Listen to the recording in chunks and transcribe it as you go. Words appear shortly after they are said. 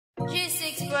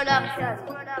G6 Production.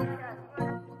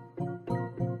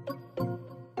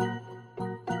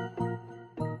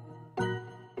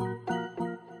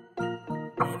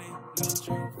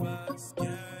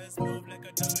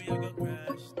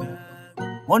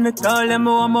 Money tall, yeah, me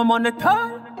want my money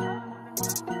tall.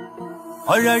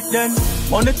 Alright then,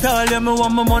 money tall, yeah, me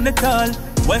want my money tall.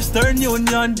 Western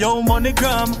Union, yo,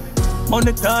 MoneyGram.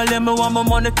 Money tall, yeah, me want my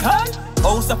money tall.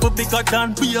 House up a bigger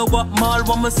than beer, what mall,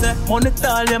 what me say. Money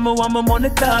tall, yeah, me want my money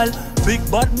tall. Big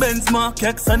bad Benz, Mark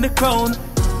X and the crown.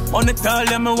 Money tall,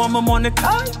 yeah, me want my money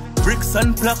tall. Bricks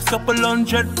and blocks, couple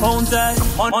 £100,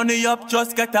 aye. Money up,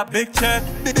 just get a big check.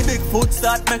 Big food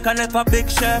start, make a never big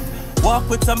chef. Walk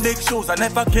with some big shoes, I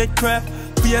never get crap.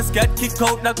 PS get kicked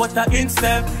out like what a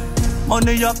instep.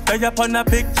 Money up, pay up on a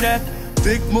big check.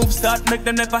 Big moves start, make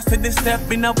them never see the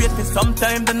step. In a wait till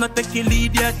sometime, them not take a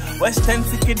lead yet. West End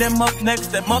City, them up next,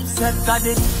 them upset, got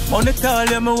it. Money tall,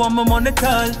 yeah, me want my money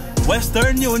tall.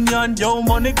 Western Union, yo,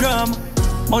 MoneyGram.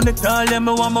 Money tall, yeah,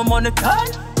 me want my money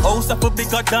tall. House up a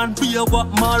bigger than beer, what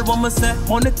mall, what me say.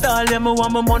 Money tall, yeah, me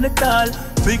want my money tall.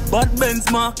 Big bad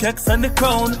Benz, Mark X and the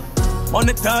crown.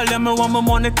 Money tall, yeah, me want my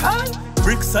money tall.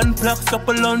 Bricks and blocks,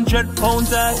 couple £100,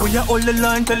 aye. We are all the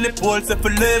line till the polls if we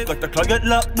live. Got the client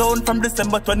locked down from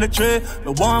December 23.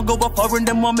 Me want go up foreign,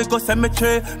 them want me go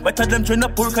cemetery. Better them train a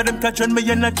pool, cause them catching me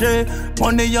energy.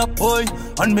 Money up, boy,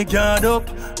 and me guard up.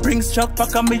 Brings chuck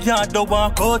back on me yard, don't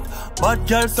walk out. Bad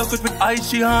girl suck it with ice,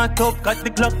 she heart up. Got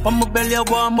the Glock from my belly, I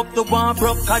warm up the one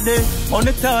broke, cause they.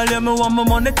 Money tall, yeah, me want my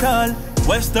money tall.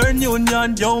 Western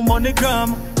Union, yo,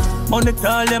 MoneyGram. Money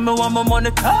tall, yeah, me want my money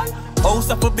tall.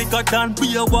 House up a bigger than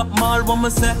beer, what mall, what me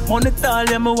say. Money tall,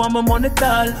 yeah, me want my money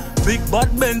tall. Big bad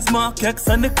Benz, Mark X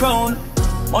and the crown.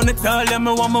 Money tall, yeah,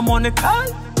 me want my money tall.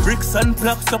 Bricks and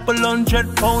blocks, couple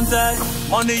 £100, aye.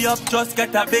 Money up, just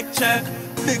get a big check.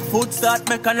 Big food start,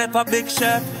 make a never big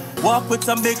chef. Walk with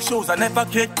some big shoes, I never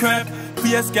get crap.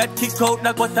 PS get kicked out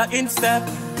like what a instep.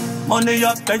 Money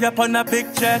up, pay up on a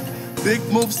big check. Big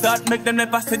moves start, make them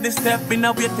never see the step. In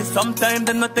a wait till sometime,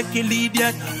 them not take a lead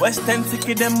yet. West End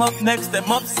City, them up next, them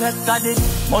upset, got it.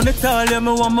 Money tall, yeah,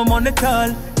 me want my money tall.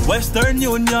 Western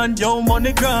Union, yo,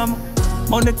 MoneyGram.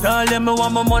 Money tall, yeah, me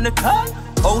want my money tall.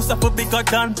 House up a bigger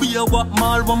than beer, what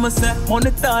mall, what me say. Money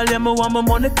tall, yeah, me want my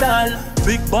money tall.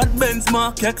 Big bad Benz,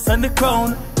 Mark X and the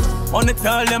crown. Money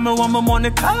tall, yeah, me want my money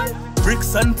tall.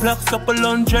 Bricks and blocks, couple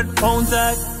 £100,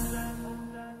 aye.